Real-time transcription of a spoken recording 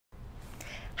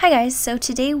Hi guys, so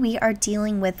today we are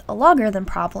dealing with a logarithm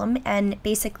problem and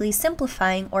basically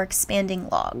simplifying or expanding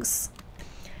logs.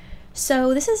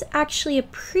 So this is actually a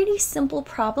pretty simple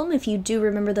problem if you do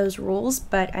remember those rules,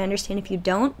 but I understand if you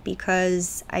don't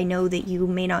because I know that you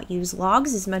may not use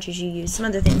logs as much as you use some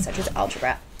other things such as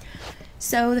algebra.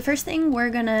 So the first thing we're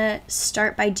gonna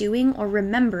start by doing or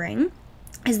remembering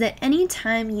is that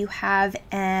anytime you have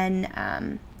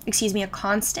a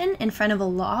constant in front of a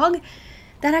log,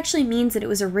 that actually means that it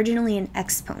was originally an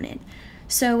exponent.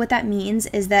 So what that means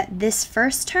is that this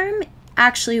first term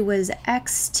actually was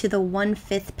x to the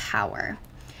 1/5 power.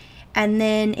 And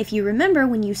then if you remember,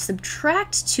 when you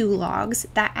subtract two logs,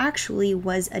 that actually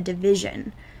was a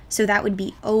division. So that would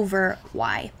be over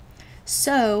y.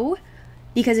 So,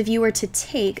 because if you were to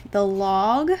take the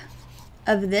log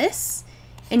of this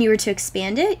and you were to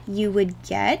expand it, you would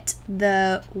get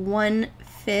the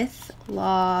 1/5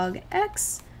 log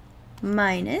x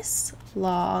minus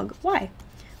log y,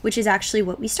 which is actually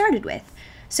what we started with.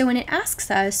 So when it asks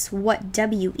us what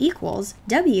w equals,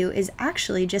 w is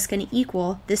actually just going to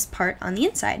equal this part on the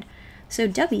inside. So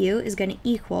w is going to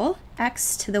equal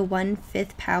x to the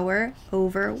 1/5 power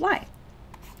over y.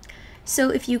 So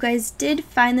if you guys did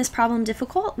find this problem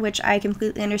difficult, which I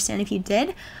completely understand if you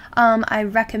did, I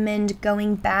recommend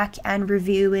going back and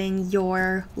reviewing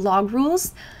your log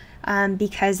rules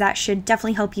because that should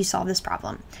definitely help you solve this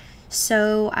problem.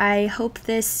 So I hope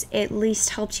this at least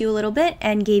helped you a little bit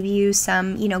and gave you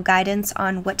some, guidance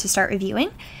on what to start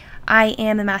reviewing. I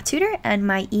am a math tutor and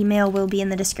my email will be in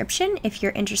the description if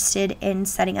you're interested in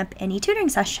setting up any tutoring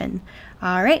session.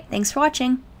 All right, thanks for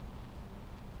watching.